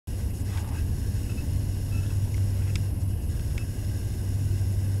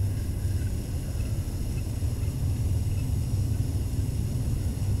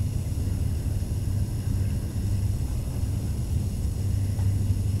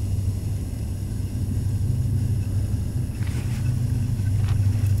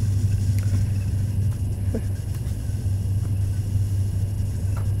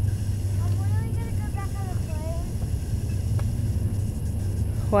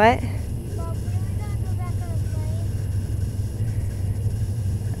What? Mom, when are we gonna go back on a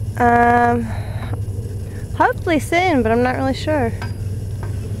plane? Hopefully soon, but I'm not really sure.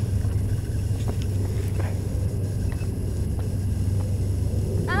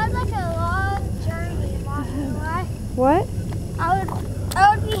 That was like a long journey, Mom, you know why? What?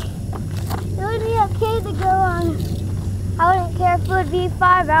 It would be okay to go on. I wouldn't care if it would be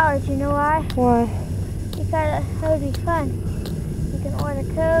 5 hours, you know why? Why? Because it would be fun. You can order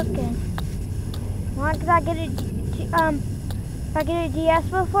Coke and once I get if I get a DS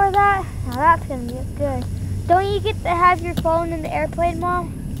before that, now that's gonna be good. Don't you get to have your phone in the airplane,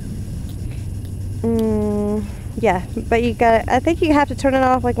 Mom? Yeah, but I think you have to turn it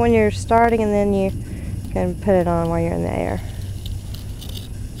off like when you're starting, and then you can put it on while you're in the air.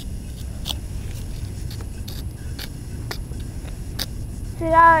 So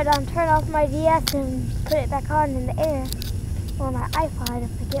I would turn off my DS and put it back on in the air, or my iPod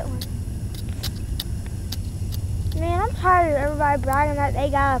if I get one. Man, I'm tired of everybody bragging that they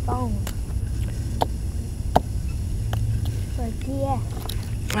got a phone. Or a DS.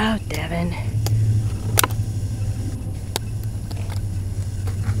 Oh, Devin.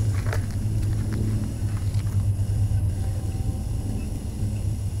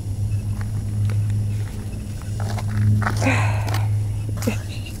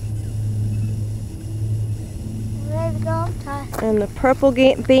 Ready to go? I'm tired. And the purple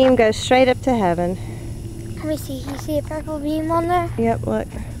beam goes straight up to heaven. Let me see. You see a purple beam on there? Yep, look.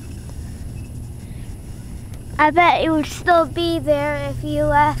 I bet it would still be there if you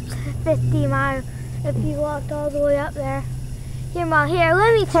left 50 miles, if you walked all the way up there. Here, Mom, here,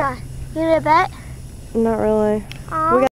 let me try. You want to bet? Not really. Aw.